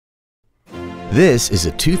This is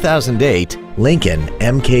a 2008 Lincoln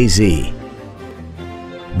MKZ.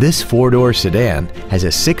 This four-door sedan has a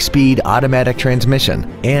 6-speed automatic transmission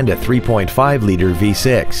and a 3.5-liter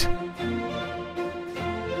V6.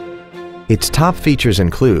 Its top features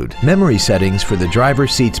include memory settings for the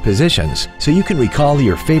driver's seat's positions so you can recall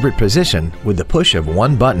your favorite position with the push of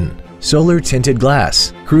one button, solar tinted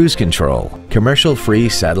glass, cruise control, commercial-free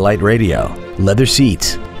satellite radio, leather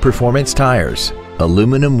seats, performance tires,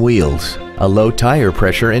 aluminum wheels, a low tire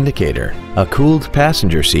pressure indicator, a cooled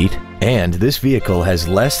passenger seat, and this vehicle has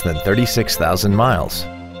less than 36,000 miles.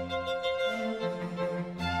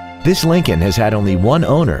 This Lincoln has had only one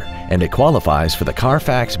owner and it qualifies for the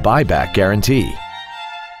Carfax buyback guarantee.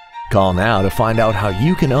 Call now to find out how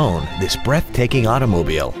you can own this breathtaking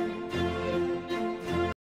automobile.